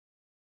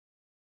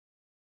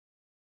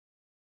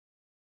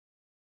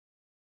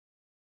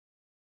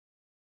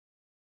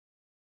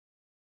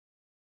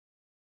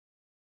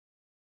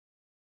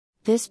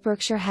This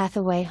Berkshire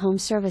Hathaway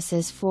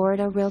HomeServices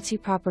Florida Realty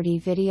property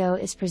video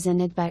is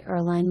presented by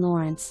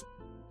Lawrence.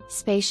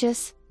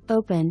 Spacious,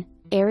 open,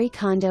 airy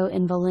condo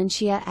in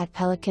Valencia at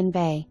Pelican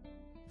Bay.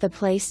 The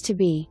place to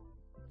be.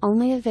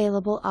 Only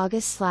available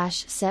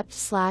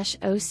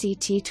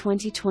August/Sept/OCT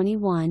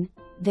 2021,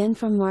 then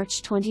from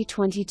March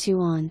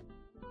 2022 on.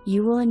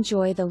 You will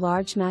enjoy the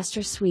large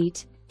master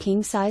suite,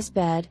 king-size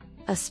bed,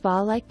 a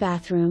spa-like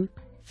bathroom,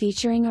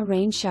 featuring a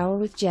rain shower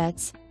with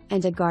jets,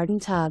 and a garden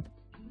tub.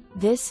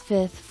 This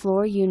 5th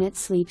floor unit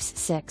sleeps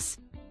 6.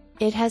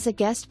 It has a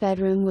guest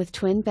bedroom with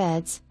twin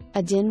beds,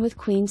 a den with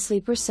queen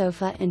sleeper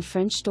sofa and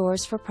French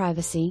doors for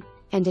privacy,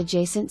 and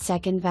adjacent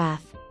second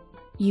bath.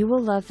 You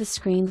will love the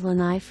screened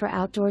lanai for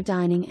outdoor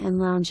dining and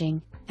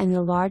lounging, and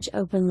the large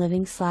open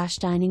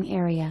living/dining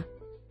area.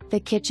 The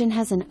kitchen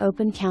has an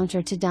open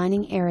counter to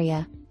dining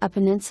area, a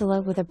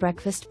peninsula with a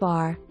breakfast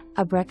bar,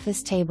 a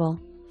breakfast table,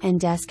 and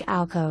desk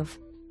alcove.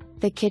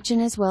 The kitchen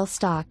is well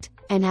stocked,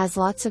 and has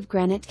lots of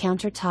granite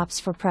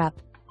countertops for prep.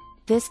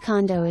 This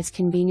condo is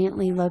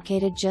conveniently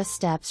located just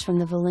steps from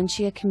the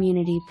Valencia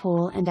Community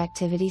Pool and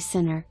Activity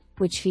Center,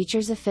 which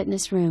features a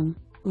fitness room,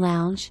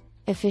 lounge,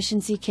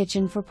 efficiency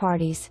kitchen for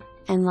parties,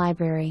 and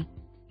library.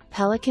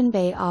 Pelican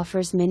Bay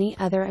offers many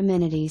other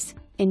amenities,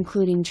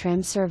 including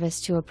tram service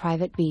to a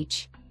private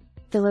beach.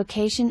 The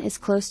location is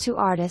close to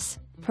Artis,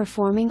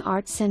 Performing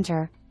Arts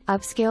Center,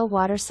 upscale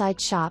Waterside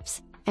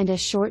Shops, and a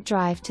short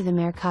drive to the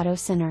Mercado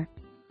Center.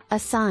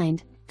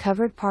 Assigned,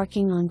 covered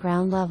parking on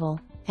ground level,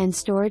 and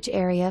storage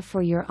area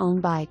for your own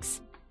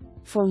bikes.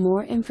 For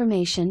more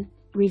information,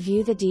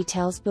 review the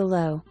details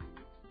below.